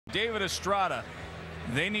David Estrada,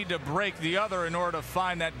 they need to break the other in order to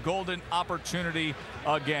find that golden opportunity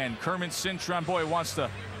again. Kermit Cintron, boy, wants to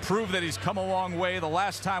prove that he's come a long way. The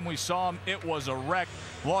last time we saw him, it was a wreck.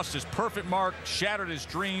 Lost his perfect mark, shattered his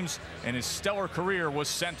dreams, and his stellar career was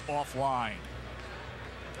sent offline.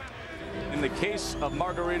 In the case of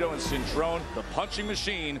Margarito and Cintron, the punching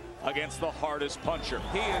machine against the hardest puncher.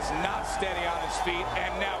 He is not steady on his feet,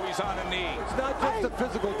 and now he's on a knee. It's not just the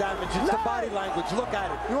physical damage, it's the body language. Look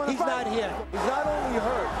at it. He's not here. He's not only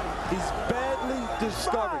hurt, he's badly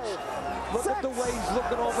discouraged. Look at the way he's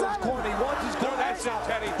looking over his corner. He wants his corner. That's it,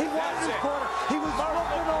 Teddy. He wants his corner. He was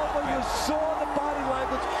looking over. You saw the body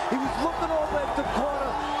language. He was looking over at the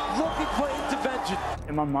corner, looking for intervention.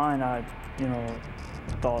 In my mind, I,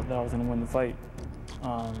 thought that I was going to win the fight.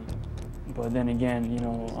 But then again,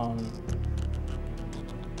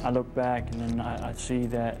 I look back and then I see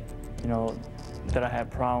that, that I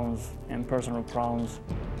had problems and personal problems,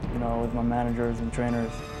 with my managers and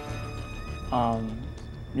trainers. And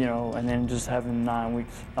then just having 9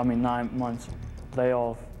 months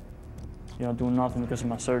layoff, doing nothing because of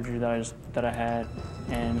my surgery that I had,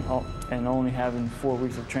 and only having 4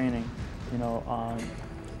 weeks of training,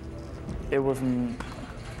 it wasn't,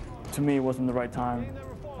 to me, it wasn't the right time,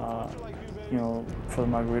 for the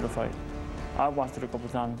Margarito fight. I watched it a couple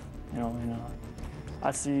times, and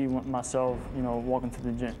I see myself, walking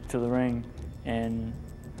to the ring, and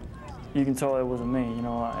you can tell it wasn't me.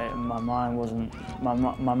 My mind wasn't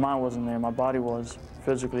there. My body was.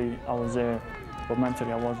 Physically, I was there, but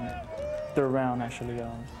mentally, I wasn't. Third round, actually,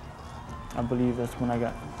 I believe that's when I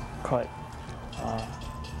got cut.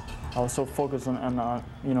 I was so focused on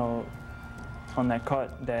that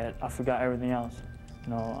cut that I forgot everything else.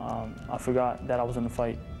 I forgot that I was in the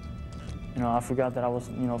fight. I forgot that I was,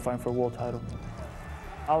 fighting for a world title.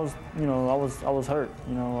 I was hurt.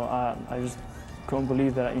 I just couldn't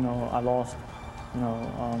believe that, I lost,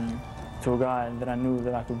 to a guy that I knew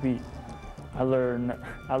that I could beat. I learned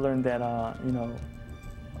that,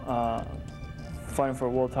 fighting for a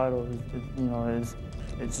world title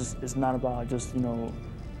it's not about just,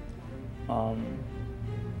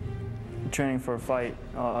 training for a fight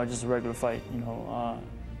or just a regular fight.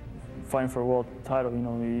 Fighting for a world title,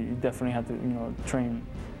 you definitely have to, train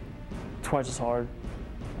twice as hard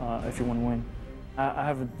if you want to win. I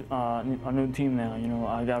have a new team now.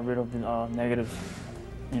 I got rid of the negatives.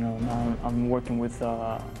 Now I'm working with,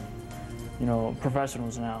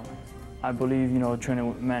 professionals now. I believe, training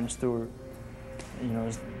with Manny Stewart,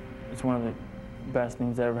 it's one of the best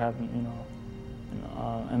things that ever happened,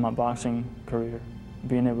 in my boxing career.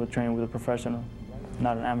 Being able to train with a professional,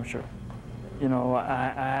 not an amateur.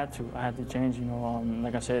 I had to change,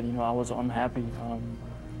 like I said, I was unhappy.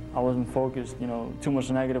 I wasn't focused, too much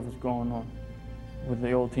negative was going on with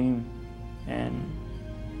the old team. And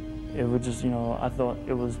it was just, I thought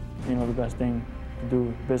it was, the best thing to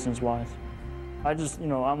do business-wise. I just, I'm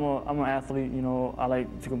an athlete, I like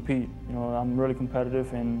to compete. I'm really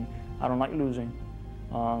competitive and I don't like losing.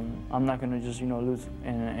 I'm not going to just, lose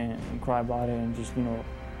and cry about it and just,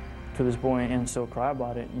 to this point and still cry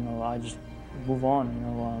about it. I just move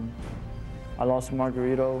on. I lost to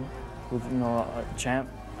Margarito with, a champ.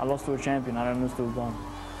 I lost to a champion. I didn't lose to a bum.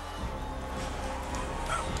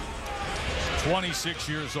 26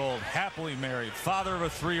 years old, happily married, father of a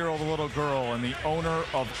 3-year-old little girl, and the owner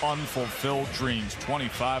of unfulfilled dreams.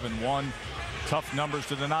 25-1. Tough numbers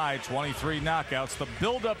to deny, 23 knockouts. The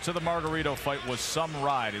build-up to the Margarito fight was some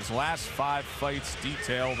ride. His last 5 fights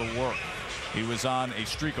detail the work. He was on a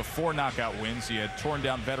streak of 4 knockout wins. He had torn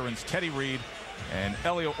down veterans Teddy Reed and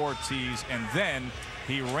Elio Ortiz, and then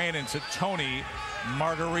he ran into Tony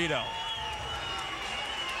Margarito.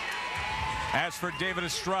 As for David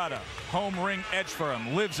Estrada, home ring edge for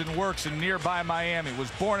him, lives and works in nearby Miami,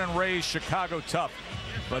 was born and raised Chicago tough.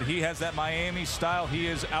 But he has that Miami style. He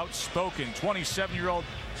is outspoken. 27-year-old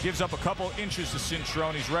gives up a couple inches to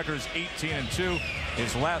Cintron. His record is 18-2.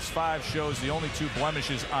 His last 5 shows the only 2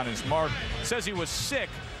 blemishes on his mark. Says he was sick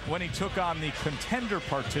when he took on the contender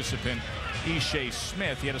participant, Ishe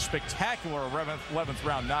Smith. He had a spectacular 11th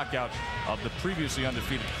round knockout of the previously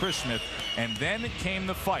undefeated Chris Smith. And then came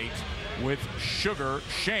the fight with Sugar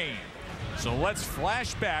Shane. So let's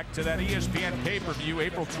flash back to that ESPN pay-per-view,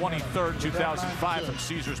 April 23rd, 2005 from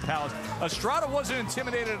Caesars Palace. Estrada wasn't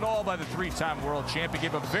intimidated at all by the 3-time world champion.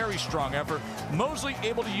 Gave a very strong effort. Mosley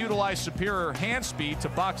able to utilize superior hand speed to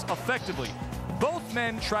box effectively. Both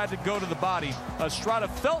men tried to go to the body. Estrada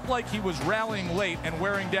felt like he was rallying late and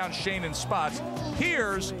wearing down Shane in spots.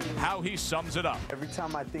 Here's how he sums it up. Every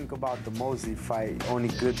time I think about the Mosley fight, only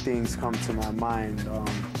good things come to my mind.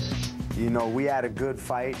 You know, we had a good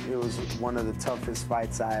fight. It was one of the toughest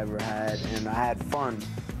fights I ever had, and I had fun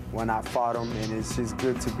when I fought him, and it's just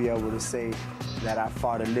good to be able to say that I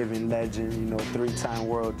fought a living legend, you know, 3-time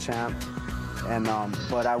world champ. And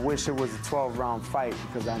but I wish it was a 12-round fight,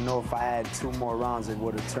 because I know if I had 2 more rounds, it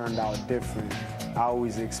would have turned out different. I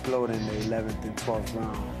always explode in the 11th and 12th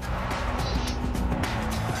round.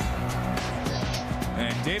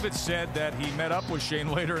 And David said that he met up with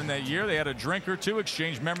Shane later in that year. They had a drink or two,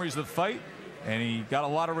 exchanged memories of the fight, and he got a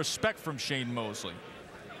lot of respect from Shane Mosley.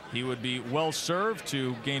 He would be well served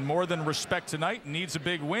to gain more than respect tonight. Needs a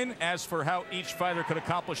big win. As for how each fighter could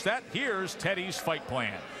accomplish that, here's Teddy's fight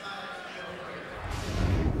plan.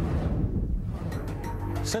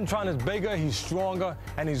 Cintron is bigger, he's stronger,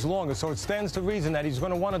 and he's longer, so it stands to reason that he's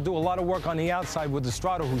going to want to do a lot of work on the outside with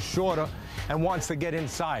Estrada, who's shorter and wants to get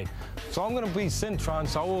inside. So I'm going to be Cintron,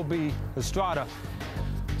 so I will be Estrada.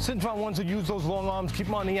 Cintron wants to use those long arms, keep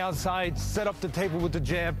him on the outside, set up the table with the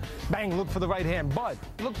jab, bang, look for the right hand, but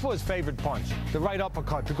look for his favorite punch, the right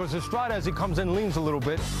uppercut, because Estrada, as he comes in, leans a little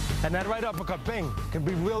bit, and that right uppercut, bang, can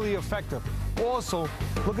be really effective. Also,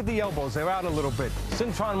 look at the elbows, they're out a little bit.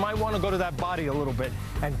 Cintron might want to go to that body a little bit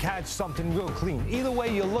and catch something real clean. Either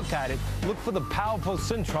way you look at it, look for the powerful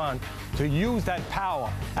Cintron to use that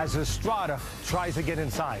power as Estrada tries to get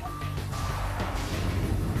inside.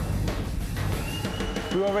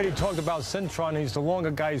 We already talked about Cintron. He's the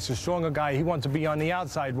longer guy, he's the stronger guy. He wants to be on the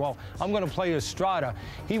outside. Well, I'm going to play Estrada.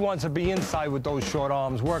 He wants to be inside with those short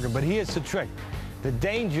arms working. But here's the trick. The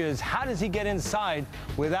danger is, how does he get inside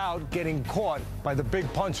without getting caught by the big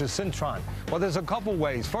punch of Cintron? Well, there's a couple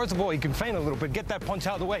ways. First of all, he can feint a little bit, get that punch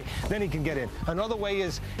out of the way, then he can get in. Another way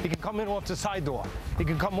is he can come in off the side door. He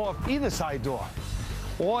can come off either side door.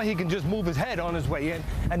 Or he can just move his head on his way in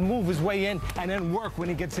and move his way in and then work when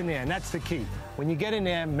he gets in there. And that's the key. When you get in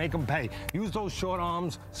there, make him pay. Use those short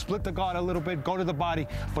arms, split the guard a little bit, go to the body,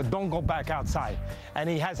 but don't go back outside. And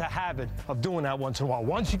he has a habit of doing that once in a while.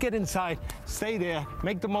 Once you get inside, stay there,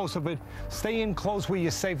 make the most of it, stay in close where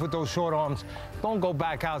you're safe with those short arms. Don't go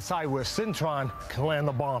back outside where Cintron can land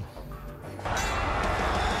the bomb.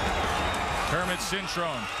 Kermit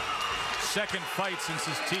Cintron. Second fight since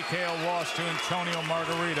his TKO loss to Antonio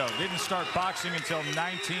Margarito. Didn't start boxing until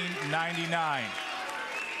 1999.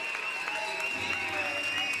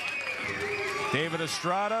 David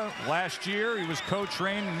Estrada, last year he was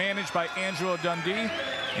co-trained and managed by Angelo Dundee.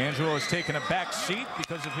 Angelo has taken a back seat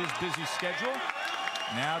because of his busy schedule.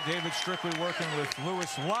 Now David strictly working with Louis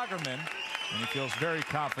Lagerman, and he feels very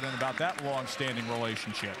confident about that long-standing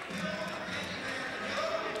relationship.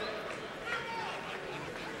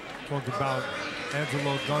 Talk about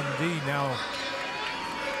Angelo Dundee now, of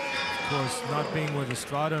course, not being with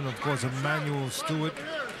Estrada, and of course Emmanuel Stewart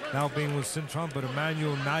now being with Cintron, but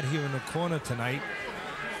Emmanuel not here in the corner tonight,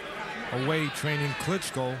 away training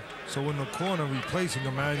Klitschko. So in the corner replacing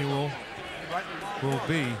Emmanuel will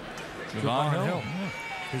be Javon Hill.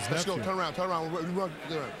 His Let's nephew. go, turn around.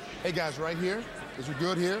 Hey guys, right here, is it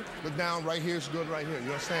good here? Look down right here, it's good right here,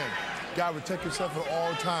 you understand? God, protect yourself at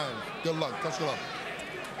all times. Good luck, touch good luck.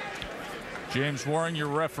 James Warren, your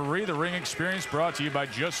referee. The ring experience brought to you by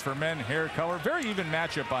Just for Men Hair Color. Very even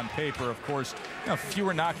matchup on paper, of course.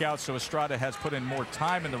 Fewer knockouts, so Estrada has put in more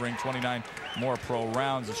time in the ring, 29 more pro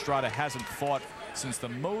rounds. Estrada hasn't fought since the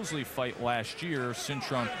Mosley fight last year.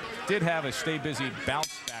 Cintron did have a stay busy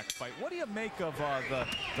bounce back fight. What do you make of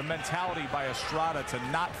the mentality by Estrada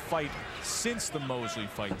to not fight since the Mosley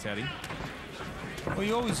fight, Teddy? Well,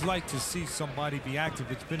 you always like to see somebody be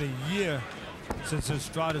active. It's been a year since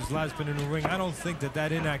Estrada's last been in the ring. I don't think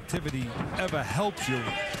that inactivity ever helps you,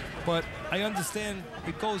 but I understand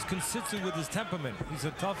it goes consistent with his temperament. He's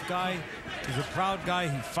a tough guy, he's a proud guy,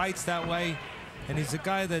 he fights that way, and he's a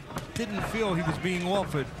guy that didn't feel he was being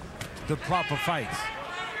offered the proper fights.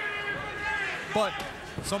 But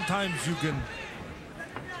sometimes you can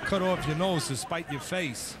cut off your nose to spite your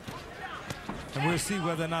face, and we'll see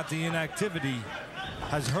whether or not the inactivity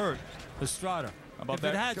has hurt Estrada. If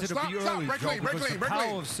it had to be early, Joe, because the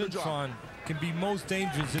power of Cintron can be most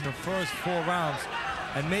dangerous in the first 4 rounds,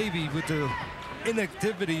 and maybe with the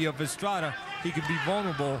inactivity of Estrada, he could be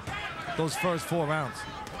vulnerable those first 4 rounds.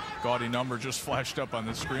 Gaudy number just flashed up on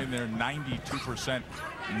the screen there, 92%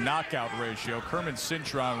 knockout ratio. Kermit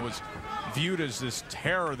Cintron was viewed as this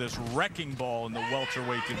terror, this wrecking ball in the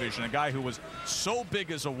welterweight division. A guy who was so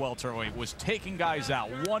big as a welterweight, was taking guys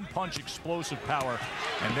out, one punch explosive power,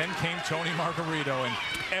 and then came Tony Margarito and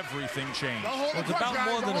everything changed. Well, it's about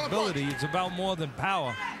more than ability, it's about more than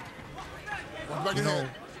power. You know,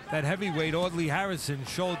 that heavyweight Audley Harrison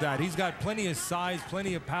showed that. He's got plenty of size,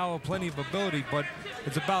 plenty of power, plenty of ability, but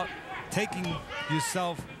it's about taking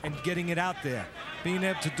yourself and getting it out there, being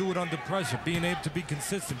able to do it under pressure, being able to be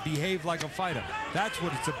consistent, behave like a fighter. That's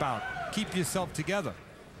what it's about. Keep yourself together.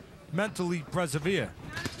 Mentally persevere.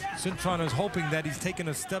 Cintron is hoping that he's taken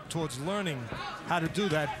a step towards learning how to do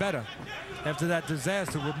that better after that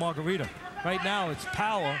disaster with Margarita. Right now, it's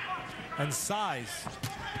power and size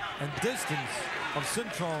and distance of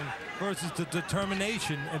Cintron versus the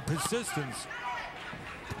determination and persistence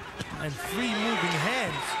and free moving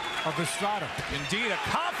hands of Estrada. Indeed, a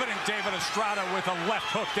confident David Estrada with a left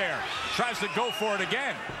hook there. Tries to go for it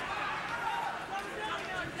again.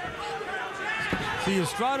 See,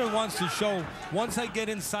 Estrada wants to show, once I get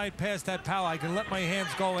inside past that power, I can let my hands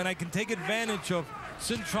go and I can take advantage of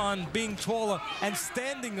Cintron being taller and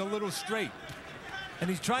standing a little straight. And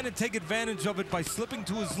he's trying to take advantage of it by slipping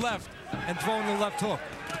to his left and throwing the left hook.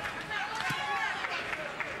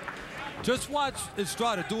 Just watch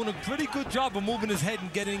Estrada doing a pretty good job of moving his head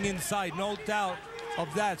and getting inside, no doubt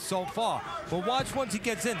of that so far. But watch once he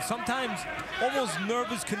gets in, sometimes almost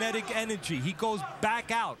nervous kinetic energy. He goes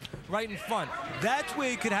back out right in front. That's where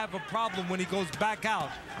he could have a problem when he goes back out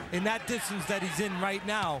in that distance that he's in right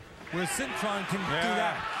now, where Cintron can do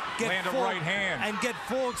that. Land a right hand. And get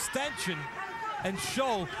full extension and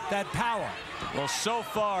show that power. Well, so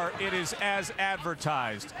far, it is as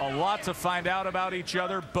advertised. A lot to find out about each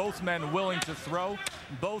other. Both men willing to throw.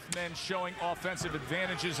 Both men showing offensive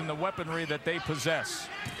advantages in the weaponry that they possess.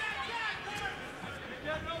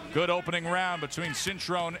 Good opening round between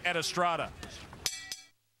Cintron and Estrada.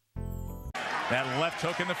 That left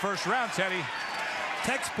hook in the first round, Teddy.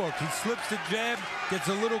 Textbook. He slips the jab, gets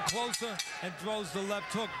a little closer, and throws the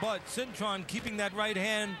left hook. But Cintron keeping that right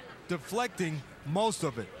hand, deflecting most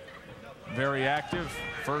of it. Very active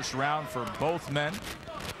first round for both men.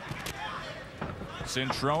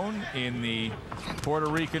 Cintron in the Puerto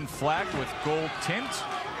Rican flag with gold tint,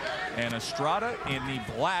 and Estrada in the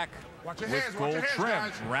black with gold trim.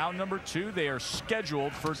 Guys. Round number 2, they are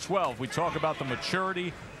scheduled for 12. We talk about the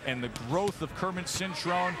maturity and the growth of Kermit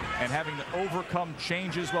Cintron and having to overcome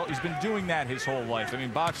changes. Well, he's been doing that his whole life. I mean,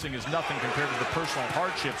 boxing is nothing compared to the personal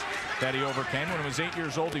hardships that he overcame. When he was 8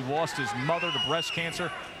 years old, he lost his mother to breast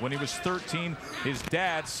cancer. When he was 13, his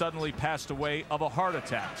dad suddenly passed away of a heart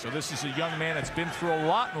attack. So this is a young man that's been through a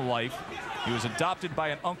lot in life. He was adopted by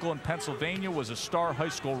an uncle in Pennsylvania, was a star high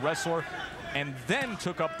school wrestler, and then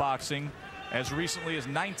took up boxing as recently as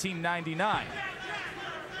 1999.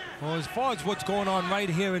 Well, as far as what's going on right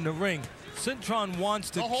here in the ring, Cintron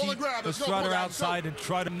wants to keep Estrada outside and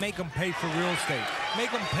try to make him pay for real estate.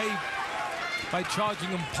 Make him pay by charging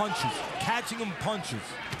him punches, catching him punches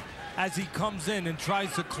as he comes in and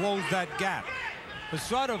tries to close that gap.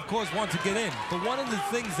 Estrada, of course, wants to get in, but one of the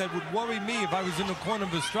things that would worry me if I was in the corner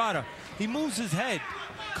of Estrada, he moves his head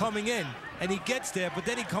coming in, and he gets there, but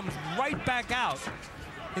then he comes right back out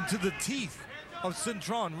into the teeth of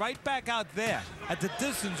Cintron, right back out there at the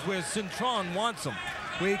distance where Cintron wants him,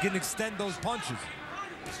 where he can extend those punches.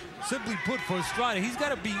 Simply put, for Estrada, he's got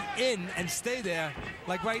to be in and stay there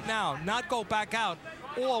like right now, not go back out,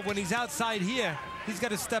 or when he's outside here, he's got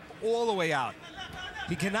to step all the way out.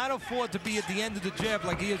 He cannot afford to be at the end of the jab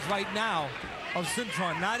like he is right now of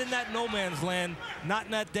Cintron, not in that no man's land, not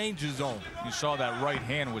in that danger zone. You saw that right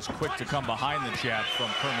hand was quick to come behind the jab from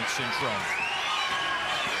Kermit Cintron.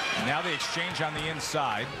 Now they exchange on the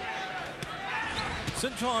inside.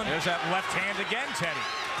 Cintron. There's that left hand again, Teddy.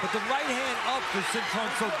 But the right hand up for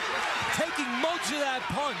Cintron, so taking much of that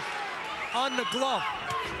punch on the glove.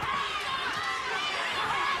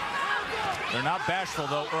 They're not bashful,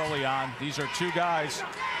 though, early on. These are two guys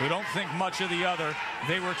who don't think much of the other.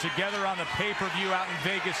 They were together on the pay-per-view out in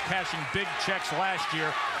Vegas, cashing big checks last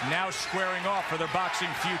year, now squaring off for their boxing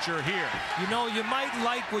future here. You know, you might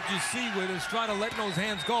like what you see with Estrada letting those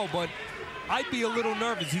hands go, but I'd be a little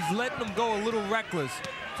nervous. He's letting them go a little reckless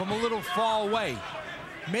from a little far away.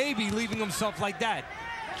 Maybe leaving himself like that.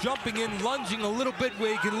 Jumping in, lunging a little bit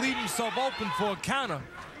where he can leave himself open for a counter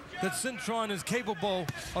that Cintron is capable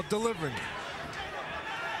of delivering.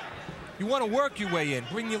 You want to work your way in,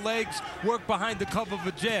 bring your legs, work behind the cover of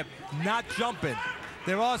a jab, not jump in.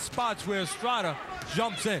 There are spots where Estrada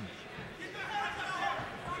jumps in.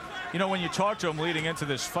 You know, when you talk to him leading into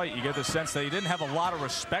this fight, you get the sense that he didn't have a lot of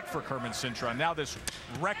respect for Kermit Cintron. Now this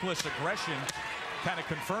reckless aggression kind of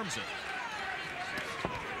confirms it.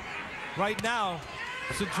 Right now,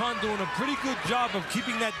 Cintron doing a pretty good job of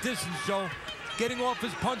keeping that distance, Joe, getting off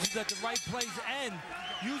his punches at the right place and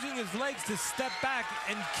using his legs to step back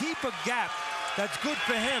and keep a gap that's good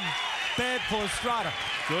for him, bad for Estrada.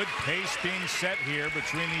 Good pace being set here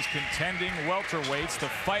between these contending welterweights. The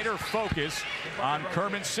fighter focus on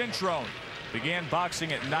Kermit Cintron. Began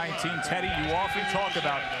boxing at 19. Teddy, you often talk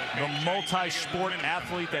about the multi-sport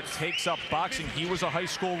athlete that takes up boxing. He was a high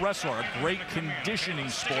school wrestler, a great conditioning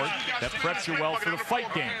sport that preps you well for the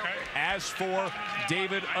fight game. As for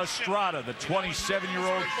David Estrada, the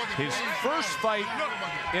 27-year-old, his first fight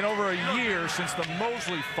in over a year since the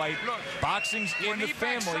Mosley fight. Boxing's in the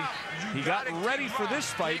family. He got ready for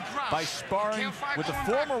this fight by sparring with the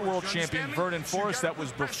former world champion Vernon Forrest. That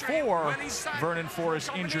was before Vernon Forrest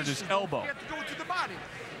injured his elbow.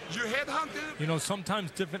 You know,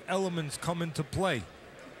 sometimes different elements come into play.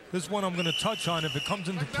 This one I'm going to touch on. If it comes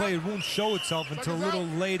into play, it won't show itself until a little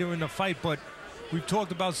later in the fight. But we've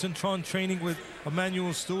talked about Cintron training with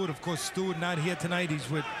Emmanuel Stewart. Of course, Stewart not here tonight. He's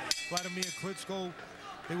with Vladimir Klitschko.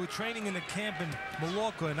 They were training in a camp in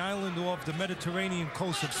Mallorca, an island off the Mediterranean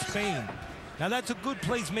coast of Spain. Now, that's a good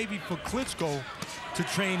place maybe for Klitschko to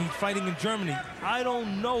train. He's fighting in Germany. I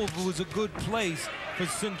don't know if it was a good place for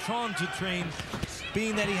Cintron to train,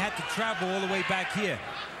 being that he had to travel all the way back here.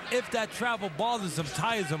 If that travel bothers him,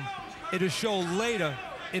 tires him, it'll show later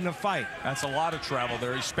in the fight. That's a lot of travel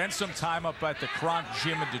there. He spent some time up at the Kronk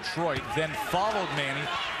Gym in Detroit, then followed Manny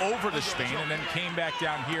over to Spain, and then came back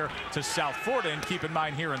down here to South Florida. And keep in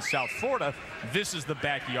mind, here in South Florida, this is the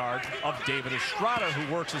backyard of David Estrada,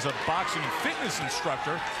 who works as a boxing and fitness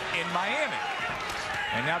instructor in Miami.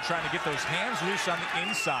 And now trying to get those hands loose on the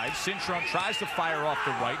inside. Cintron tries to fire off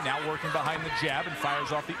the right, now working behind the jab and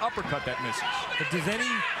fires off the uppercut that misses. If there's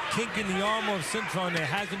any kink in the armor of Cintron, there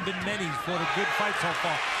hasn't been many for the good fight so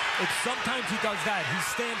far. It's sometimes he does that. He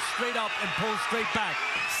stands straight up and pulls straight back.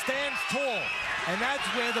 Stands tall. And that's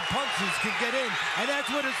where the punches can get in. And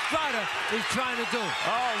that's what Estrada is trying to do.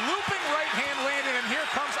 Oh, looping right hand landed, and here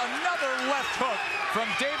comes another left hook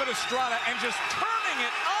from David Estrada, and just turning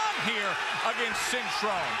it on here against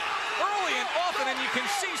Cintron. Early and often, and you can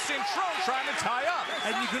see Cintron trying to tie up.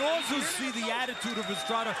 And you can also see the attitude of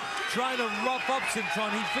Estrada trying to rough up Cintron.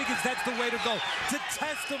 He figures that's the way to go, to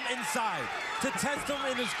test him inside, to test him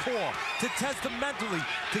in his core, to test him mentally,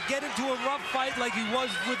 to get into a rough fight like he was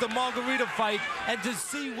with the Margarita fight, and to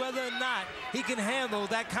see whether or not he can handle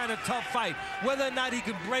that kind of tough fight, whether or not he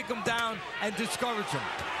can break him down and discourage him.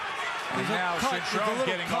 And now Cintron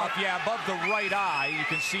getting off, above the right eye. You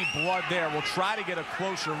can see blood there. We'll try to get a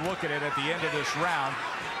closer look at it at the end of this round.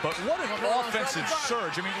 But what an offensive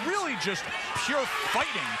surge. I mean, really just pure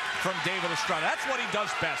fighting from David Estrada. That's what he does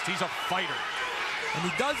best. He's a fighter.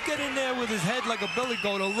 And he does get in there with his head like a billy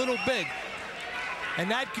goat, a little big.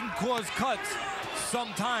 And that can cause cuts.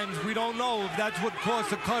 Sometimes we don't know if that's what caused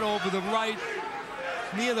the cut over the right,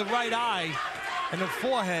 near the right eye and the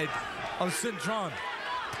forehead of Cintron.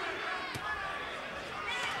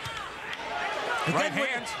 Right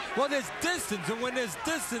hand. Well, there's distance, and when there's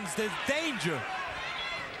distance, there's danger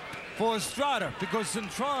for Estrada, because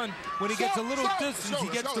Cintron, when he gets a little distance, he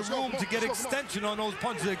gets the room to get extension on those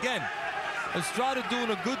punches again. Estrada doing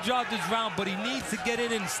a good job this round, but he needs to get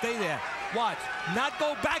in and stay there. Watch, not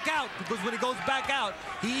go back out, because when he goes back out,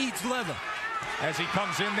 he eats leather. As he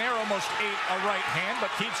comes in there, almost ate a right hand, but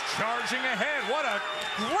keeps charging ahead. What a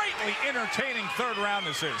greatly entertaining third round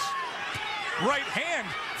this is. Right hand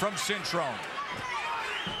from Cintron.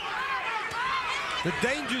 The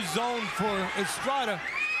danger zone for Estrada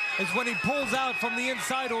is when he pulls out from the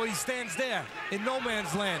inside, or he stands there in no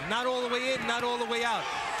man's land. Not all the way in, not all the way out.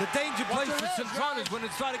 The danger place for Cintron is when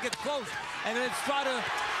Estrada gets close, and then Estrada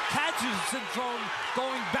catches Cintron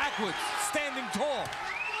going backwards, standing tall.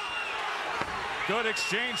 Good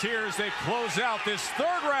exchange here as they close out this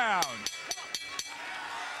third round.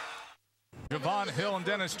 Javon Hill and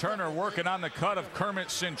Dennis Turner working on the cut of Kermit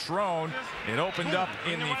Cintron. It opened up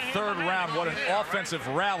in the third round. What an offensive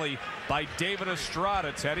rally by David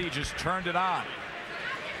Estrada. Teddy just turned it on.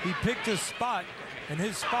 He picked a spot, and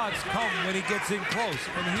his spots come when he gets in close.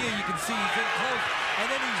 And here you can see he's in close,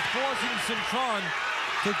 and then he's forcing Cintron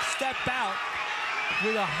to step out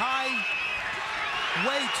with a high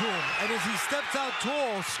way to him. And as he steps out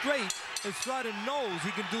tall, straight, Estrada knows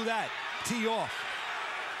he can do that. Tee off.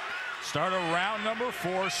 Start of round number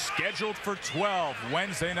 4, scheduled for 12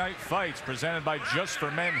 Wednesday night fights, presented by Just for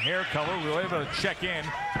Men Hair Color. We were able to check in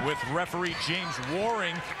with referee James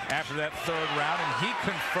Waring after that third round, and he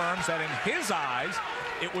confirms that in his eyes,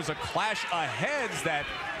 it was a clash of heads that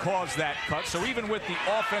caused that cut. So even with the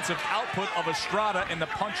offensive output of Estrada and the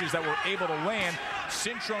punches that were able to land,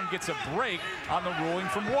 Cintron gets a break on the ruling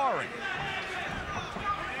from Waring.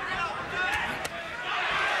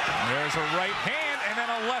 There's a right hand, and then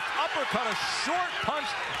a left uppercut, a short punch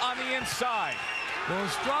on the inside. Well,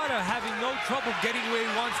 Estrada having no trouble getting where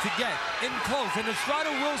he wants to get, in close. And Estrada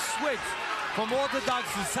will switch from orthodox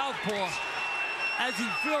to southpaw as he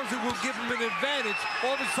feels it will give him an advantage,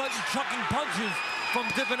 all of a sudden chucking punches from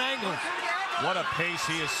different angles. What a pace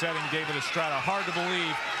he is setting, David Estrada. Hard to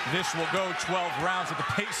believe this will go 12 rounds at the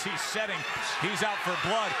pace he's setting. He's out for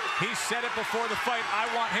blood. He said it before the fight. I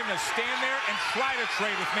want him to stand there and try to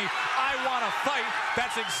trade with me. I want to fight.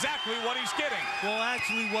 That's exactly what he's getting. Well,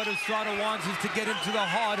 actually, what Estrada wants is to get into the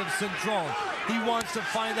heart of Cintron. He wants to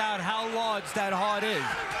find out how large that heart is.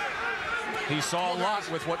 He saw a lot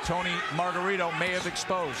with what Tony Margarito may have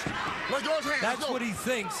exposed. That's what he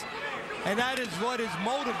thinks. And that is what is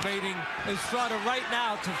motivating Estrada right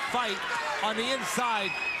now to fight on the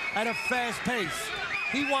inside at a fast pace.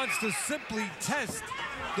 He wants to simply test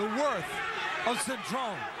the worth of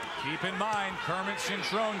Cintron. Keep in mind, Kermit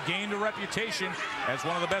Cintron gained a reputation as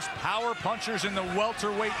one of the best power punchers in the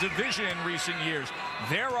welterweight division in recent years.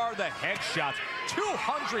 There are the headshots.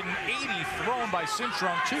 280 thrown by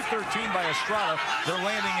Cintron, 213 by Estrada. They're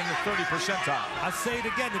landing in the 30 percentile. I say it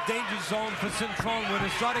again, the danger zone for Cintron. When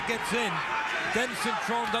Estrada gets in, then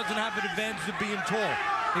Cintron doesn't have an advantage of being tall.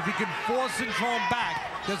 If he can force Cintron back,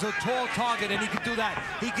 there's a tall target, and he can do that.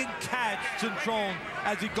 He can catch Cintron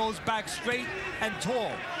as he goes back straight and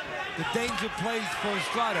tall. The danger plays for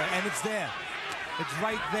Estrada, and it's there. It's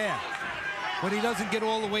right there. When he doesn't get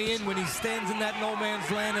all the way in, when he stands in that no man's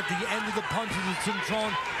land at the end of the punches of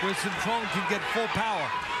Cintron, where Cintron can get full power,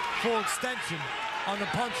 full extension on the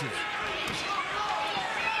punches.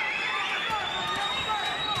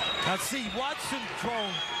 Now see, watch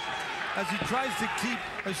Cintron as he tries to keep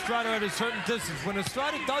Estrada at a certain distance. When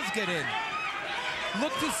Estrada does get in,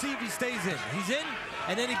 look to see if he stays in. He's in,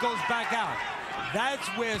 and then he goes back out. That's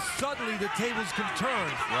where suddenly the tables can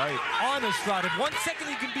turn on Estrada. 1 second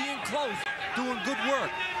he can be in close, doing good work.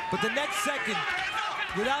 But the next second,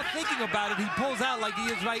 without thinking about it, he pulls out like he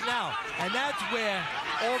is right now. And that's where,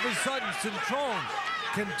 all of a sudden, Cintron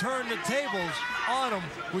can turn the tables on him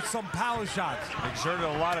with some power shots. Exerted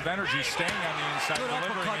a lot of energy staying on the inside,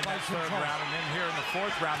 delivering in that third round, and then here in the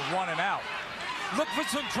fourth round, 1 and out. Look for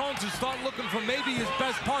Cintron to start looking for maybe his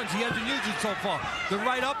best punch. He hasn't used it so far, the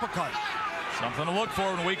right uppercut. Something to look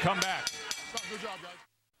for when we come back. Good job,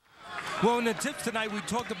 guys. Well, in the tips tonight, we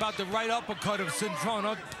talked about the right uppercut of Cintron.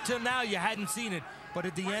 Up till now, you hadn't seen it. But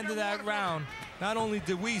at the end of that round, not only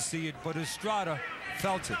did we see it, but Estrada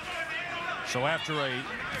felt it. So after a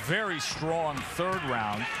very strong third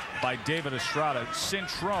round by David Estrada,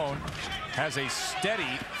 Cintron has a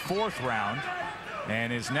steady fourth round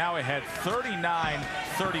and is now ahead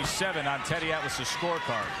 39-37 on Teddy Atlas's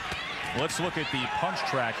scorecard. Let's look at the punch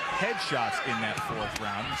track headshots in that fourth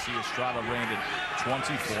round. You see Estrada landed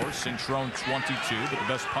 24, Cintron 22, but the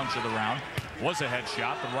best punch of the round was a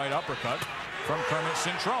headshot, the right uppercut from Kermit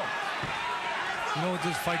Cintron. You know what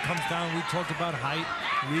this fight comes down? We talked about height,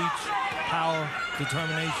 reach, power,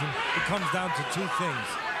 determination. It comes down to two things.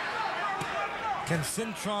 Can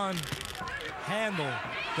Cintron handle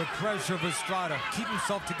the pressure of Estrada, keep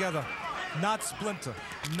himself together, not splinter,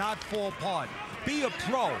 not fall apart, be a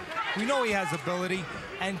pro? We know he has ability,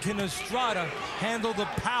 and can Estrada handle the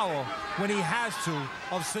power when he has to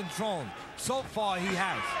of Cintron? So far, he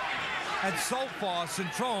has. And so far,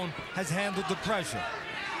 Cintron has handled the pressure.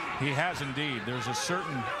 He has indeed. There's a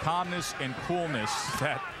certain calmness and coolness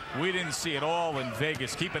that we didn't see at all in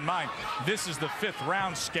Vegas. Keep in mind, this is the 5th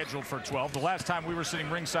round scheduled for 12. The last time we were sitting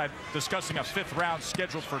ringside discussing a 5th round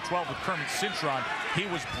scheduled for 12 with Kermit Cintron, he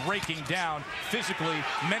was breaking down physically,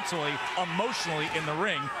 mentally, emotionally in the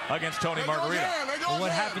ring against Tony Margarito. Well,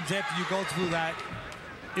 what happens after you go through that,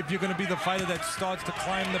 if you're going to be the fighter that starts to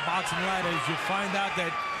climb the boxing ladder, is you find out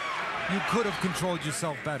that you could have controlled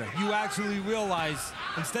yourself better. You actually realize,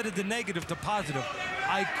 instead of the negative, the positive.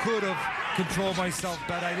 I could have controlled myself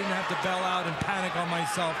better. I didn't have to bail out and panic on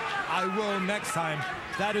myself. I will next time.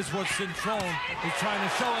 That is what Cintron is trying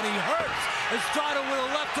to show, and he hurts Estrada with a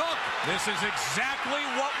left hook. This is exactly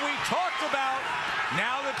what we talked about.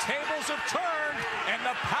 Now the tables have turned, and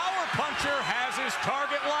the power puncher has his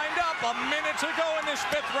target lined up a minute to go in this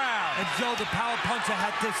 5th round. And Joe, the power puncher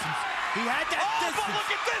had distance. He had that distance. But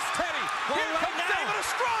look at this, Teddy. Well, here right comes now, David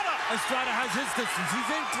Estrada. Estrada has his distance.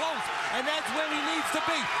 He's in close, and that's where he needs to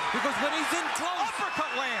be. Because when he's in close,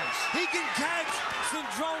 uppercut lands. He can catch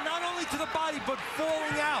Cintron not only to the body, but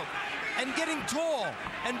falling out and getting tall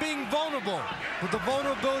and being vulnerable. But the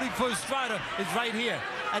vulnerability for Estrada is right here.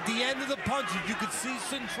 At the end of the punches, you could see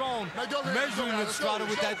Cintron measuring Estrada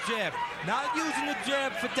with that jab. Not using the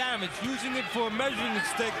jab for damage, using it for a measuring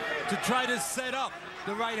stick to try to set up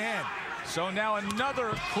the right hand. So now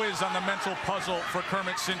another quiz on the mental puzzle for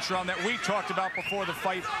Kermit Cintron that we talked about before the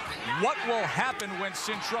fight. What will happen when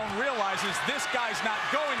Cintron realizes this guy's not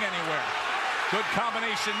going anywhere? Good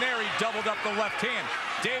combination there. He doubled up the left hand.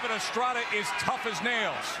 David Estrada is tough as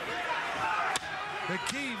nails. The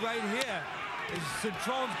key right here is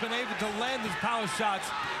Cintron's been able to land his power shots,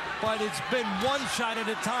 but it's been one shot at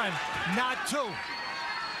a time, not two.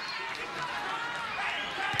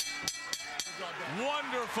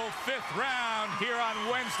 Wonderful fifth round here on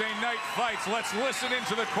Wednesday Night Fights. Let's listen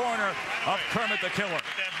into the corner of Kermit the Killer.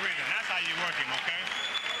 Get that breathing. That's how you work him, okay?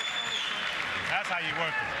 That's how you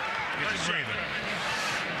work him. Get your breathing.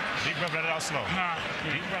 Deep breath, let it out slow.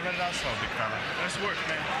 Deep breath, let it out slow, big fella. Let's work,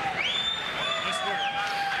 man. Let's work.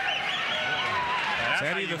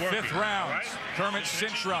 Eddie, the fifth round, right? Kermit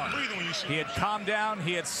Cintron. He had calmed down,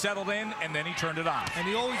 he had settled in, and then he turned it on. And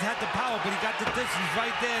he always had the power, but he got the distance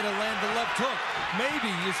right there to land the left hook. Maybe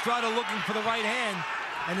Estrada looking for the right hand,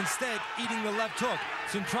 and instead eating the left hook.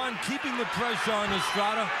 Cintron keeping the pressure on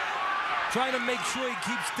Estrada, trying to make sure he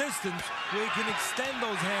keeps distance where he can extend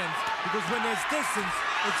those hands, because when there's distance,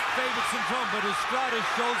 it's favored Cintron, but Estrada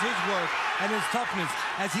shows his work and his toughness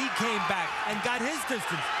as he came back and got his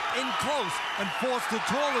distance in close and forced the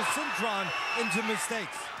taller Cintron into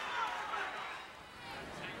mistakes.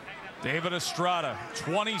 David Estrada,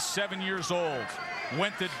 27 years old,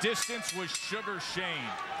 went the distance with Sugar Shane.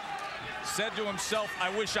 Said to himself, I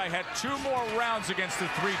wish I had 2 more rounds against the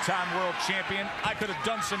 3-time world champion. I could have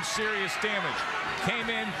done some serious damage. Came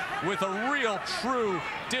in with a real, true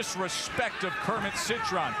disrespect of Kermit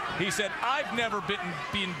Cintron. He said, I've never been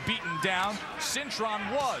beaten down. Cintron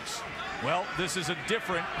was. Well, this is a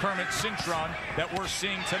different Kermit Cintron that we're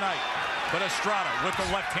seeing tonight. But Estrada with the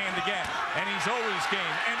left hand again. And he's always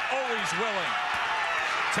game and always willing.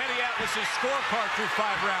 Teddy Atlas's scorecard through 5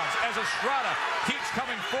 rounds as Estrada keeps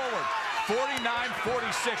coming forward.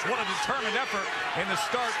 49-46. What a determined effort in the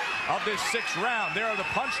start of this 6th round. There are the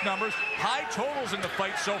punch numbers. High totals in the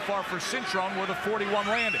fight so far for Cintron, where the 41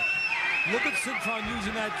 landed. Look at Cintron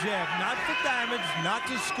using that jab, not for damage, not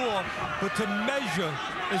to score, but to measure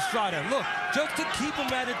Estrada. Look, just to keep him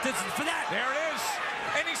at a distance for that. There it is.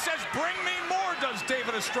 And he says, bring me more, does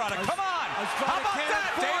David Estrada. Come on. Estrada, how about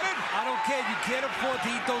that, David? I don't care. You can't afford to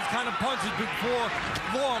eat those kind of punches before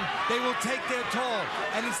long. They will take their toll.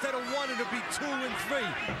 And instead of 1, it'll be 2 and 3.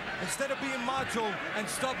 Instead of being macho and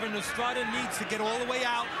stubborn, Estrada needs to get all the way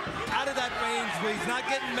out of that range where he's not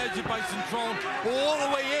getting measured by Cintron, all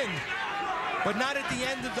the way in. But not at the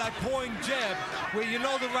end of that pouring jab where you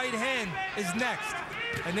know the right hand is next.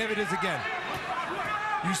 And there it is again.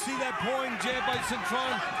 You see that pouring jab by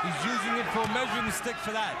Cintron? He's using it for a measuring stick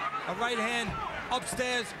for that. A right hand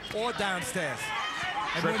upstairs or downstairs.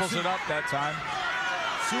 And triples it up that time.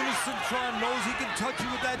 As soon as Cintron knows he can touch you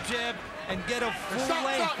with that jab and get a full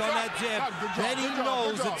length on that jab, then he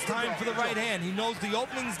knows it's time for the right hand. He knows the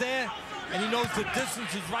opening's there, and he knows the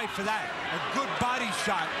distance is right for that. A good body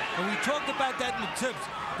shot. And we talked about that in the tips,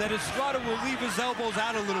 that Estrada will leave his elbows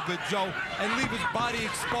out a little bit, Joe, and leave his body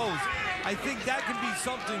exposed. I think that can be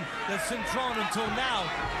something that Cintron until now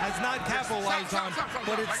has not capitalized on,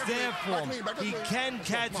 but it's there for him. He can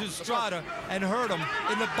catch Estrada and hurt him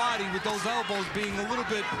in the body with those elbows being a little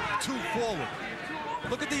bit too forward.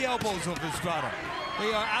 Look at the elbows of Estrada.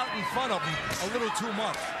 They are out in front of him a little too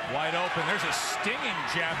much. Wide open. There's a stinging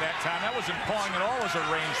jab that time. That wasn't pawing at all as a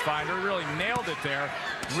rangefinder. He really nailed it there.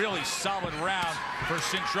 Really solid round for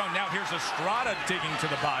Cintron. Now here's Estrada digging to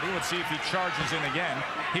the body. Let's see if he charges in again.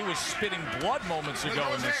 He was spitting blood moments ago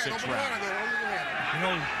in this 6th round. You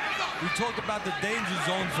know, we talked about the danger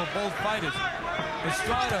zone for both fighters.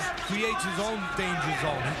 Estrada creates his own danger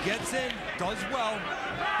zone. He gets in, does well,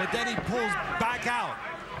 but then he pulls back out.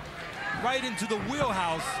 Right into the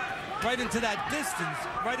wheelhouse, right into that distance,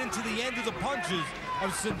 right into the end of the punches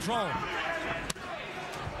of Cintron.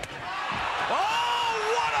 Oh,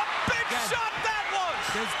 what a big shot that was!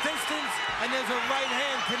 There's distance, and there's a right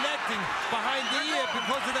hand connecting behind the ear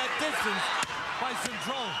because of that distance by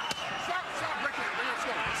Cintron.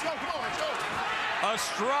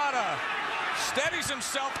 Estrada steadies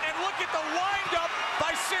himself, and look at the wind-up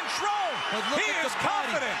by Cintron. He is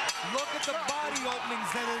confident. Look at the body openings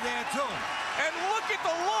that are there, too. And look at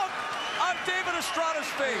the look on David Estrada's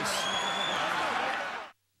face.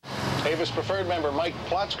 Davis preferred member Mike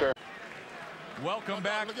Plotzker. Welcome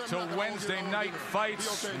back to Wednesday Night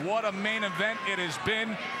Fights. What a main event it has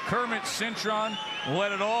been. Kermit Cintron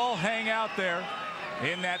let it all hang out there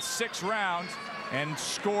in that 6th round and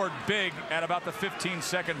scored big at about the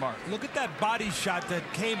 15-second mark. Look at that body shot that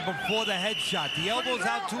came before the head shot. The elbow's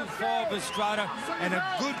out too far of Estrada, and a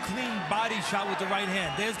good, clean body shot with the right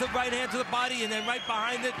hand. There's the right hand to the body, and then right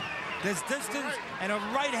behind it, there's distance, and a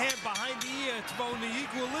right hand behind the ear, throwing the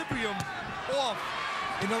equilibrium off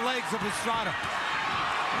in the legs of Estrada.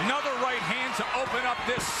 Another right hand to open up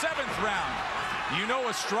this 7th round. You know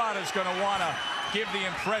Estrada's going to want to give the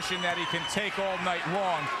impression that he can take all night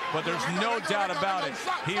long, but there's no doubt about it.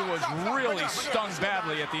 He was really stung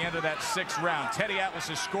badly at the end of that 6th round. Teddy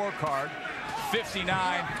Atlas's scorecard,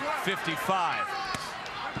 59-55.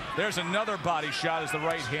 There's another body shot as the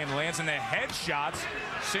right hand lands, and the head shots,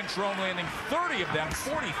 Cintron landing 30 of them,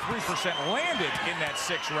 43% landed in that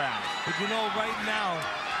 6th round. But you know, right now,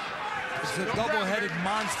 it's a double-headed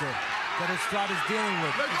monster that Estrada's dealing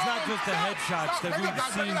with. It's not just the head shots that we've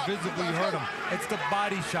seen visibly hurt him. It's the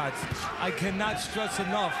body shots. I cannot stress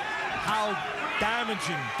enough how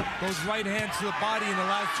damaging those right hands to the body in the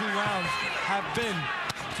last 2 rounds have been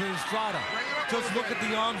to Estrada. Just look at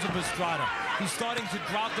the arms of Estrada. He's starting to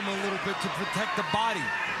drop them a little bit to protect the body,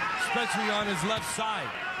 especially on his left side,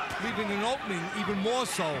 leaving an opening even more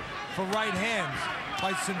so for right hands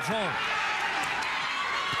by Cintron.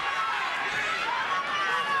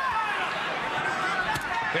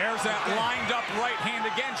 There's that lined up right hand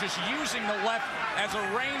again, just using the left as a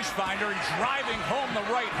rangefinder and driving home the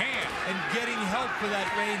right hand. And getting help for that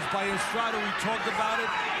range by Estrada. We talked about it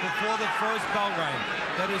before the first bell rang,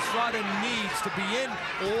 that Estrada needs to be in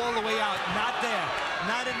all the way out, not there,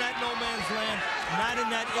 not in that no man's land, not in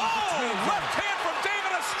that in-between. Left hand from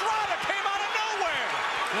David Estrada came out of nowhere.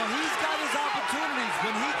 Well, he's got his opportunities.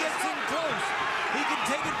 When he gets in close, he can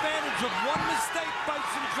take advantage of one mistake by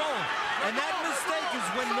Cintron. And that mistake is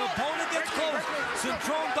when the opponent gets close,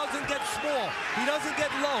 Cintron doesn't get small. He doesn't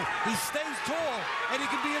get low. He stays tall, and he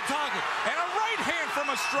can be a target. And a right hand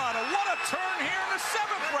from Estrada. What a turn here in the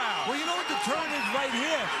 7th round. Well, you know what the turn is right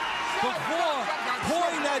here? Before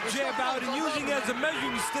pouring that jab out and using it as a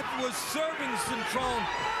measuring stick was serving Cintron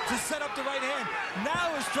to set up the right hand.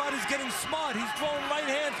 Now Estrada's getting smart. He's throwing right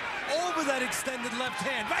hands over that extended left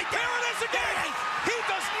hand. Right there it is again. He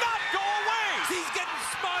does not go away. He's getting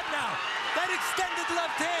smart now. That extended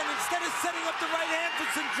left hand, instead of setting up the right hand for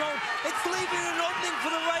Cintron, it's leaving an opening for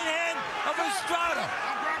the right hand of Estrada.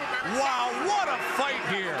 Wow, what a fight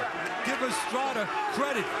here. Give Estrada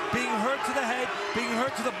credit, being hurt to the head, being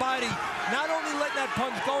hurt to the body, not only letting that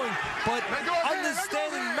punch going, but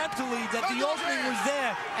understanding mentally that the opening was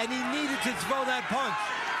there and he needed to throw that punch.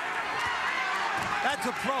 That's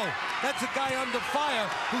a pro. That's a guy under fire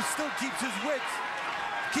who still keeps his wits,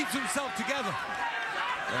 keeps himself together.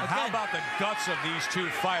 And how about the guts of these 2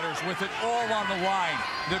 fighters with it all on the line?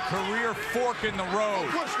 The career fork in the road,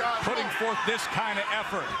 putting forth this kind of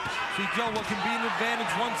effort. See, Joe, what can be an advantage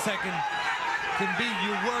 1 second can be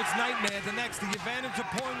your worst nightmare the next. The advantage of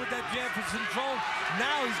pouring with that jab for Cintron,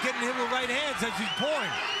 now he's getting hit with right hands as he's pouring.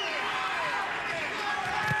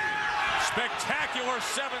 Spectacular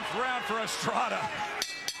 7th round for Estrada.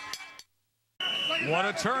 What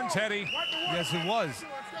a turn, Teddy. Yes, it was.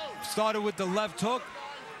 Started with the left hook.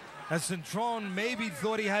 As Cintron maybe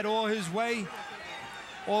thought he had all his way,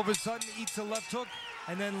 all of a sudden eats a left hook,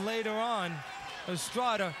 and then later on,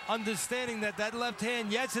 Estrada understanding that that left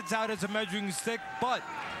hand, yes, it's out as a measuring stick, but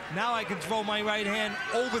now I can throw my right hand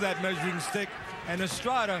over that measuring stick, and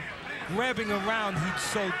Estrada grabbing a round he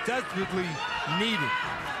so desperately needed.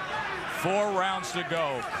 4 rounds to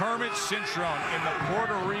go. Kermit Cintron in the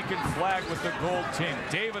Puerto Rican flag with the gold tint.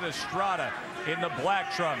 David Estrada in the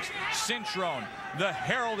black trunks. Cintron, the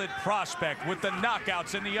heralded prospect with the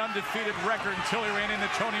knockouts and the undefeated record until he ran into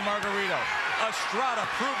Tony Margarito. Estrada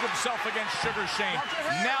proved himself against Sugar Shane,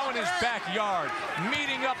 now in his backyard,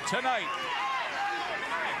 meeting up tonight.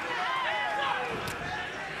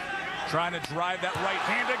 Trying to drive that right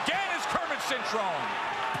hand again is Kermit Cintron.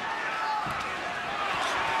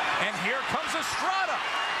 And here comes Estrada.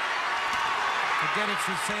 Again, it's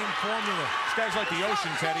the same formula. This guy's like the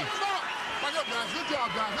ocean, Teddy. Good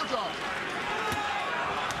job, guys. Good job.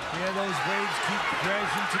 Yeah, those waves keep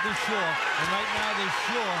crashing to the shore. And right now, the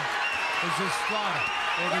shore is Estrada,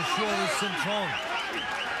 or the shore is Cintron.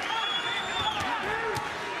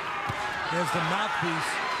 There's the mouthpiece,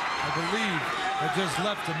 I believe, that just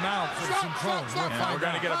left the mouth of Cintron. We're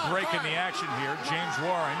going to get a break in the action here. James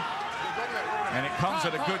Warren. And it comes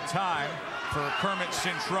at a good time for Kermit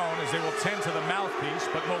Cintron as they will tend to the mouthpiece,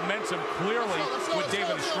 but momentum clearly with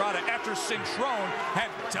David Estrada after Cintron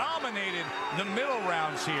had dominated the middle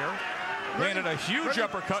rounds here. Landed a huge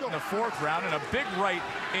uppercut in the 4th round and a big right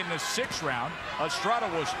in the 6th round. Estrada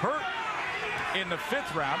was hurt in the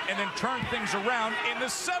 5th round and then turned things around in the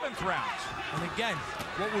 7th round. And again,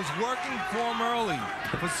 what was working for him early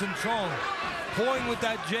for Cintron, pulling with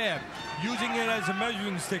that jab, using it as a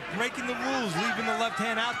measuring stick, breaking the rules, leaving the left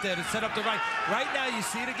hand out there to set up the right. Right now, you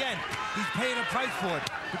see it again. He's paying a price for it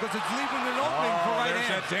because it's leaving an opening for right hand.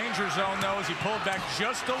 There's that danger zone, though, as he pulled back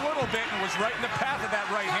just a little bit and was right in the path of that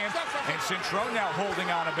right hand. And Cintron now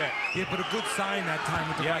holding on a bit. Yeah, but a good sign that time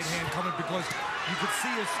with the right hand coming because you could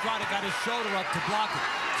see Estrada got his shoulder up to block it.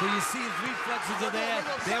 So you see his reflexes are there,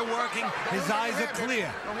 they're working, his eyes are clear.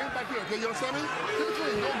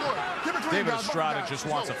 David Estrada just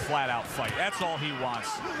wants a flat-out fight. That's all he wants.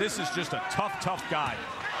 This is just a tough, tough guy.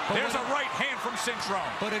 There's a right hand from Cintron.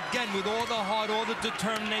 But again, with all the heart, all the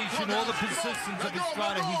determination, all the persistence of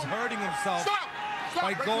Estrada, he's hurting himself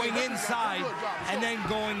by going inside and then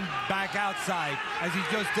going back outside, as he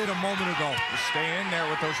just did a moment ago. Stay in there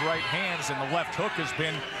with those right hands, and the left hook has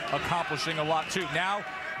been accomplishing a lot, too. Now,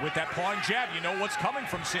 with that pawing jab, you know what's coming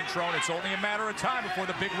from Cintron. It's only a matter of time before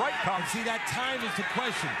the big right comes. And see, that time is the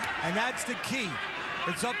question, and that's the key.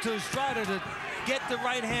 It's up to Estrada to get the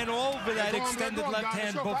right hand over that extended left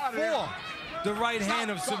hand before the right hand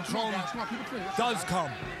of Cintron does come.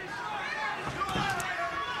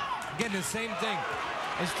 Again, the same thing.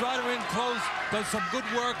 Estrada in close, does some good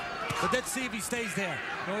work, but let's see if he stays there.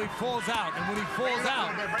 No, he falls out, and when he falls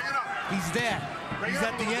out, he's there. He's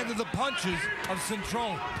at the end of the punches of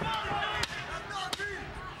Cintron.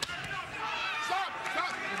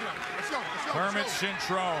 Kermit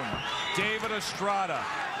Cintron, David Estrada,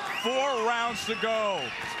 4 rounds to go.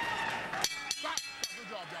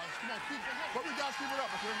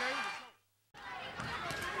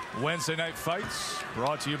 Wednesday night fights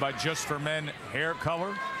brought to you by Just for Men Hair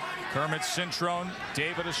Color. Kermit Cintron,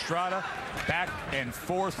 David Estrada, back and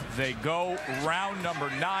forth they go. Round number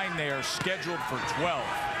 9, they are scheduled for 12.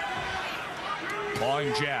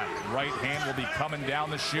 Pawing jab, right hand will be coming down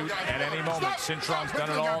the chute at any moment. Cintron's done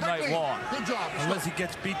it all night long. Unless he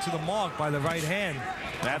gets beat to the mark by the right hand.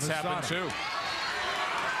 That's happened too.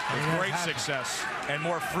 With great success, and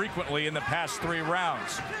more frequently in the past 3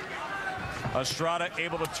 rounds. Estrada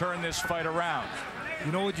able to turn this fight around.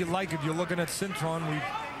 You know what you like if you're looking at Cintron? We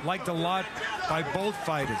liked a lot by both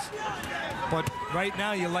fighters. But right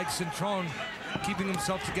now you like Cintron keeping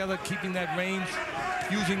himself together, keeping that range,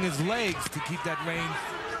 using his legs to keep that range,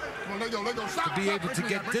 to be able to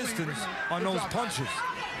get distance on those punches.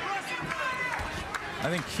 I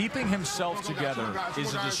think keeping himself together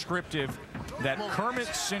is a descriptive that Kermit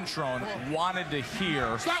Cintron wanted to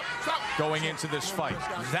hear going into this fight.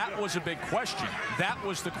 That was a big question. That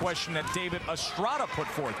was the question that David Estrada put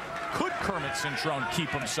forth. Could Kermit Cintron keep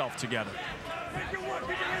himself together?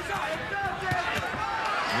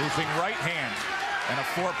 Looping right hand and a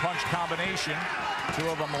 4-punch combination. 2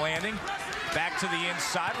 of them landing. Back to the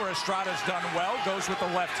inside where Estrada's done well. Goes with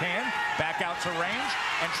the left hand. Back out to range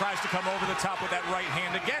and tries to come over the top with that right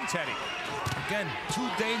hand again, Teddy. Again, 2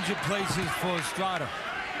 danger places for Estrada.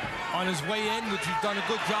 On his way in, which he's done a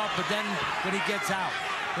good job, but then when he gets out,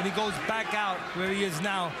 when he goes back out where he is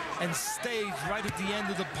now and stays right at the end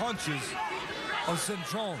of the punches of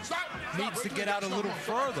Cintron, needs to get out a little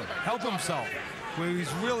further, help himself, where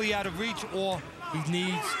he's really out of reach, or he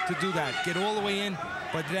needs to do that. Get all the way in,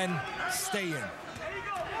 but then stay in.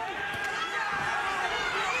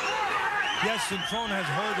 Yes, Cintron has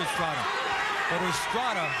hurt Estrada, but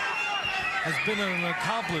Estrada has been an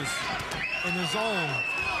accomplice in his own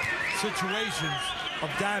situations of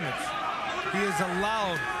damage. He has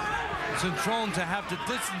allowed Cintron to have the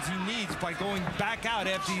distance he needs by going back out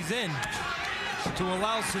after he's in to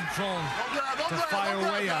allow Cintron to fire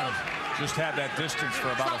away at him. Just had that distance for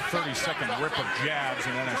about a 30-second rip of jabs,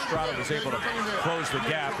 and then Estrada was able to close the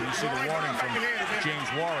gap. And you see the warning from James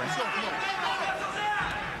Warren.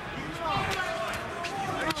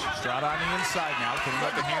 Estrada on the inside now. Can he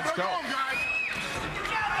let the hands go?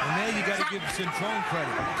 And there you got to give Cintron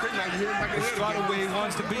credit. Estrada where he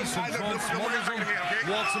wants to be. Cintron smothers him,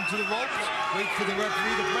 walks him to the ropes, waits for the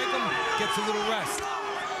referee to break him, gets a little rest.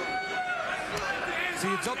 See,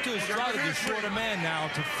 it's up to Estrada, the shorter man now,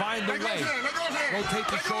 to find a way. Rotate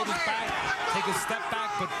the shoulders back, take a step back,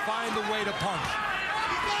 but find a way to punch.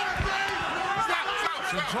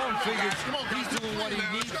 Cintron figures he's doing what he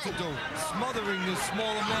needs to do, smothering the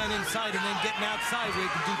smaller man inside and then getting outside where he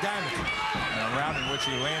can do damage. And a round in which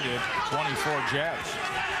he landed 24 jabs.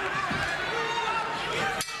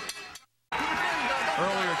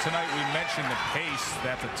 Earlier tonight, we mentioned the pace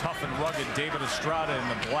that the tough and rugged David Estrada in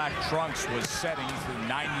the black trunks was setting. He threw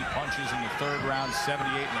 90 punches in the 3rd round, 78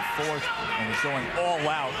 in the 4th, and was going all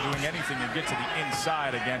out, doing anything to get to the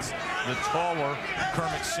inside against the taller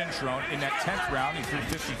Kermit Cintron. In that 10th round, he threw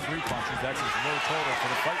 53 punches. That's his low total for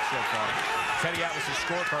the fight so far. Teddy Atlas's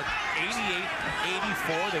scorecard,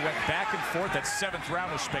 88-84. They went back and forth. That 7th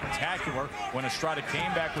round was spectacular when Estrada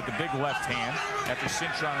came back with the big left hand after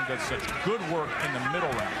Cintron did such good work in the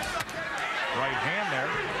middle rounds. Right hand there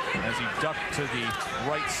as he ducked to the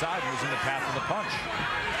right side and was in the path of the punch.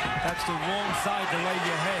 That's the wrong side to lay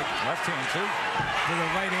your head. Left hand too. For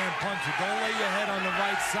the right hand punch. You don't lay your head on the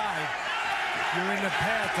right side. You're in the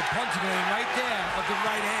path, the punching lane right there of the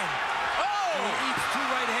right hand. Oh! And he eats 2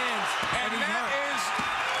 right hands. And that is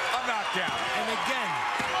a knockdown. And again,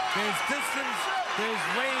 there's distance, there's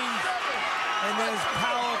range, and there's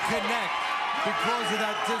power connect because of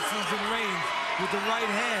that distance and range with the right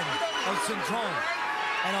hand of Cintron.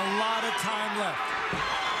 And a lot of time left.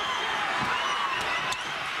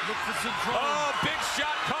 Look for Cintron. Oh, big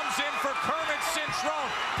shot comes in for Kermit Cintron.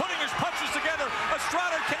 Putting his punches together.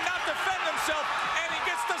 Estrada cannot defend himself, and he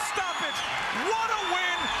gets the stoppage. What a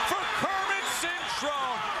win for Kermit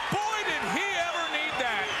Cintron. Boy, did he ever need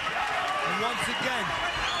that. And once again,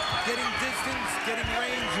 getting distance, getting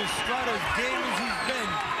range. Estrada, as game as he's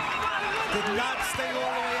been, did not stay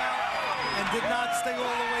all the way out and did not stay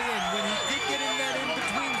all the way in. When he did get in that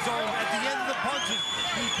in-between zone at the end of the punches,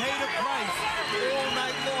 he paid a price all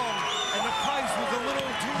night long, and the price was a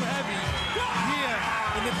little too heavy here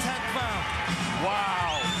in the 10th round.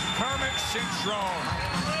 Wow, Kermit Cintron,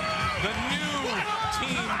 the new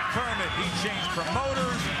team Kermit. He changed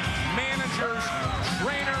promoters, managers,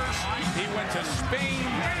 trainers. He went to Spain.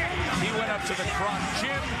 He went up to the Kron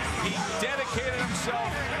Gym. He dedicated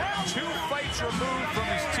himself 2 fights removed from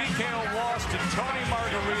his TKO loss to Tony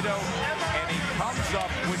Margarito, and he comes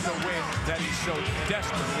up with the win that he so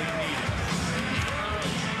desperately needed.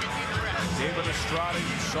 David Estrada,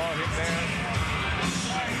 you saw him there.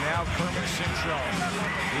 And now Kermit Cintron.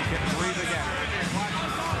 He can breathe again.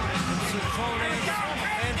 Cintron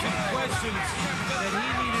answered questions that he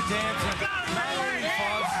needed to answer, not only for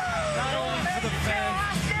us, not only for the fans,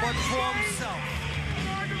 but for himself.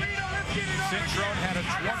 Cintron had a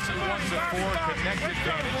 21-4 connect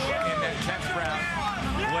advantage in that 10th round.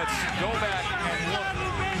 Let's go back and look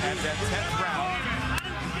at that 10th round.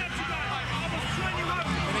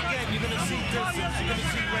 And again, you're going to see distance, you're going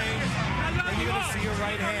to see range, and you're going to see a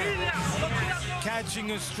right hand. Catching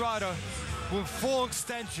Estrada with full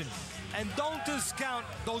extension. And don't discount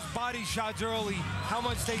those body shots early, how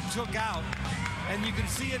much they took out. And you can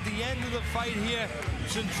see at the end of the fight here,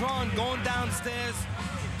 Cintron going downstairs,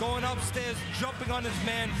 going upstairs, jumping on his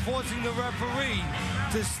man, forcing the referee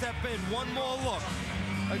to step in. One more look.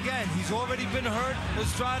 Again, he's already been hurt,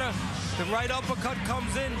 Estrada. The right uppercut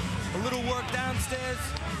comes in, a little work downstairs,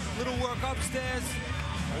 a little work upstairs.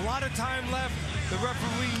 A lot of time left. The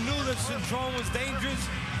referee knew that Cintron was dangerous.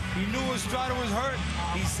 He knew Estrada was hurt.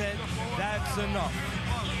 He said, that's enough.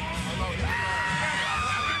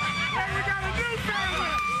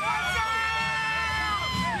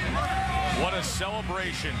 What a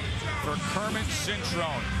celebration for Kermit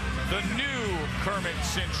Cintron, the new Kermit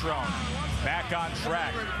Cintron, back on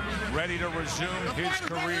track, ready to resume his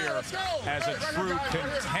career as a true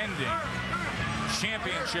contending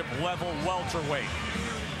championship-level welterweight.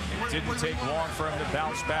 It didn't take long for him to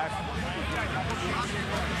bounce back.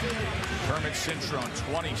 Kermit Cintron,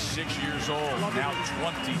 26 years old, now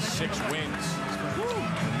 26 wins.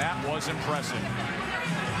 And that was impressive.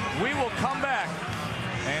 We will come back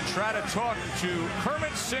and try to talk to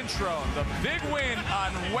Kermit Cintron, the big win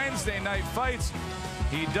on Wednesday Night Fights.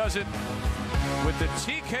 He does it with the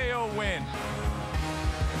TKO win.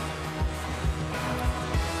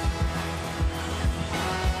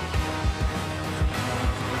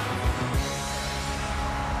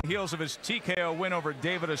 Heels of his TKO win over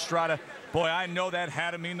David Estrada. Boy, I know that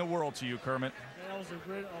had to mean the world to you, Kermit. Yeah, that was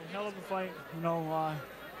a hell of a fight. You know,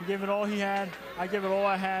 he gave it all he had. I gave it all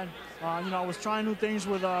I had. You know, I was trying new things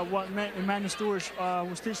with what Emmanuel Stewart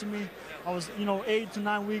was teaching me. I was, you know, 8 to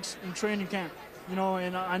 9 weeks in training camp. You know,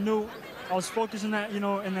 and I knew I was focusing that, you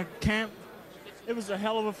know, in the camp. It was a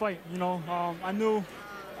hell of a fight. You know, I knew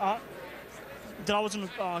that I was going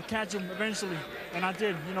to catch him eventually, and I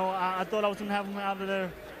did. You know, I thought I was going to have him out of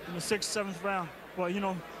there in the 6th, 7th round. But, you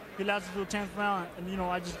know, he lasted through the 10th round, and, you know,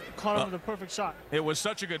 I just caught him with a perfect shot. It was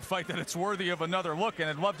such a good fight that it's worthy of another look, and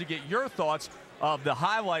I'd love to get your thoughts of the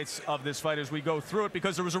highlights of this fight as we go through it,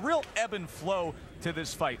 because there was a real ebb and flow to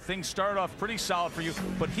this fight. Things started off pretty solid for you,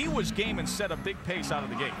 but he was game and set a big pace out of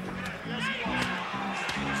the gate. Yes,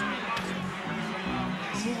 he was.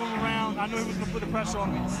 move him around. I knew he was going to put the pressure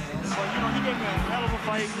on me. But, you know, he gave me a hell of a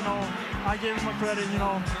fight. You know, I gave him my credit. You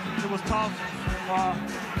know, it was tough.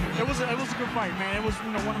 It was a good fight, man. It was,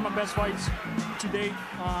 you know, one of my best fights to date.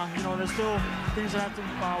 You know, there's still things I have to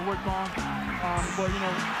work on. But, you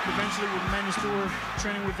know, eventually with Manny Stewart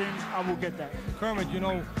training with him, I will get that. Kermit, you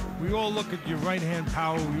know, we all look at your right-hand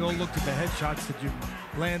power. We all looked at the headshots that you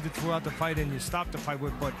landed throughout the fight and you stopped the fight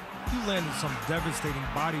with, but you landed some devastating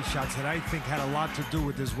body shots that I think had a lot to do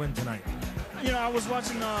with this win tonight. You know, I was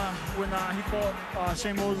watching when he fought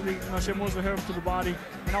Shane Mosley. You know, Shane Mosley hit him to the body,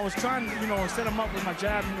 and I was trying to, you know, set him up with my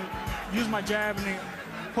jab and use my jab and then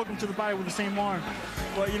hook him to the body with the same arm.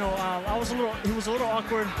 But you know, he was a little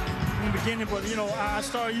awkward in the beginning, but you know, I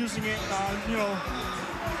started using it. You know,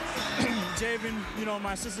 Javen, you know,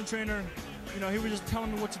 my assistant trainer, you know, he was just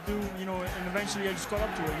telling me what to do, you know, and eventually I just got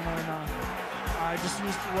up to it, you know, and I just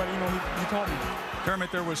used what, you know, he taught me.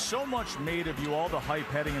 Kermit, there was so much made of you, all the hype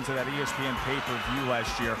heading into that ESPN pay-per-view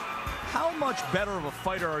last year. How much better of a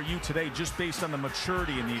fighter are you today just based on the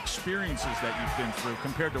maturity and the experiences that you've been through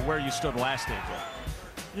compared to where you stood last April?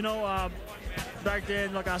 You know, back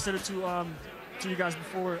then, like I said it to you guys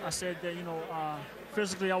before, I said that, you know,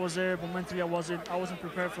 physically I was there, but mentally I wasn't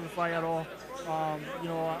prepared for the fight at all. You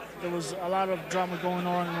know, there was a lot of drama going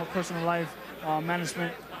on in my personal life,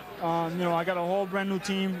 management. You know, I got a whole brand new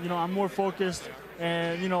team. You know, I'm more focused,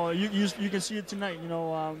 and you know, you can see it tonight. You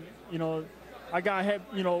know, I got head.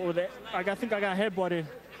 You know, I think I got headbutted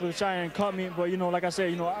with a shot and caught me. But you know, like I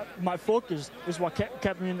said, you know, my focus is what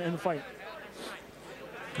kept me in the fight.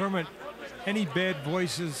 Kermit, any bad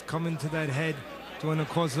voices come into that head during the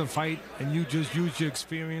course of the fight, and you just use your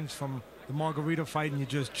experience from the Margarito fight and you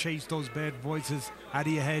just chase those bad voices out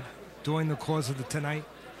of your head during the course of the tonight?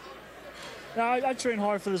 Yeah, I trained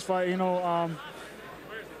hard for this fight. You know,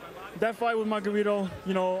 that fight with Margarito,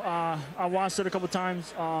 you know, I watched it a couple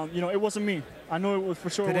times. You know, it wasn't me. I know it was for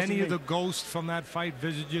sure. Did any of the ghosts from that fight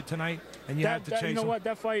visit you tonight, and you had to chase them? You know what?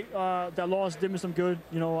 That fight, that loss did me some good.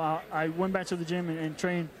 You know, I went back to the gym and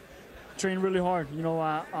trained really hard. You know,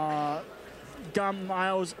 I got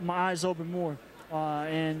my eyes open more,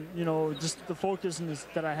 and you know, just the focusness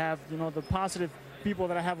that I have. You know, the positive people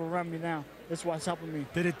that I have around me now. That's what's helping me.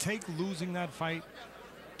 Did it take losing that fight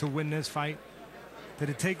to win this fight? Did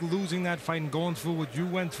it take losing that fight and going through what you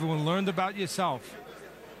went through and learned about yourself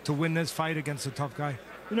to win this fight against a tough guy?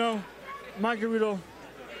 You know, Margarito,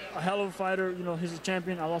 a hell of a fighter. You know, he's a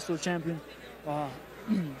champion. I lost to a champion.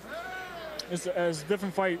 It's a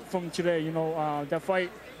different fight from today. You know, that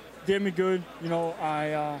fight did me good. You know,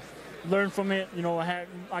 I learned from it. You know,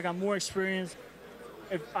 I got more experience.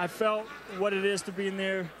 I felt what it is to be in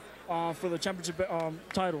there for the championship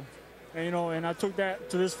title. And, you know, and I took that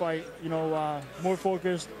to this fight, you know, more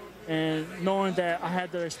focused and knowing that I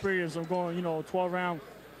had the experience of going, you know, 12 round,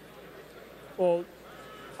 or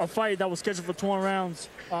a fight that was scheduled for 12 rounds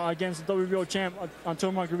against the WBO champ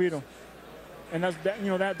until Margarito. And you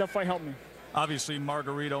know, that fight helped me. Obviously,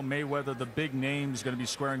 Margarito, Mayweather, the big names going to be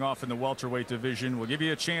squaring off in the welterweight division. We'll give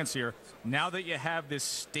you a chance here. Now that you have this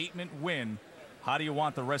statement win, how do you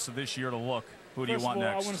want the rest of this year to look? Who do you want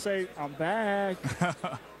next? I want to say I'm back.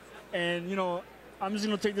 And, you know, I'm just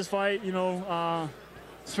going to take this fight, you know,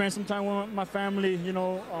 spend some time with my family. You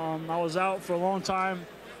know, I was out for a long time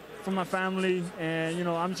from my family. And, you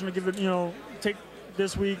know, I'm just going to give it, you know, take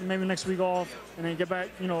this week, maybe next week off, and then get back,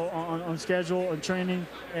 you know, on schedule and training.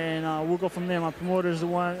 And we'll go from there. My promoter is the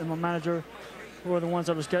one, and my manager, who are the ones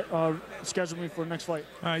that are scheduled me for the next fight.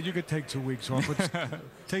 All right, you could take 2 weeks off,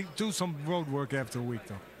 but do some road work after a week,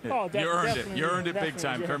 though. Oh, you earned it. You earned it big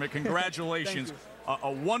time, yeah. Kermit. Congratulations.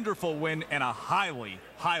 A wonderful win and a highly,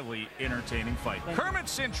 highly entertaining fight. Kermit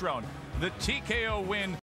Cintron, the TKO win.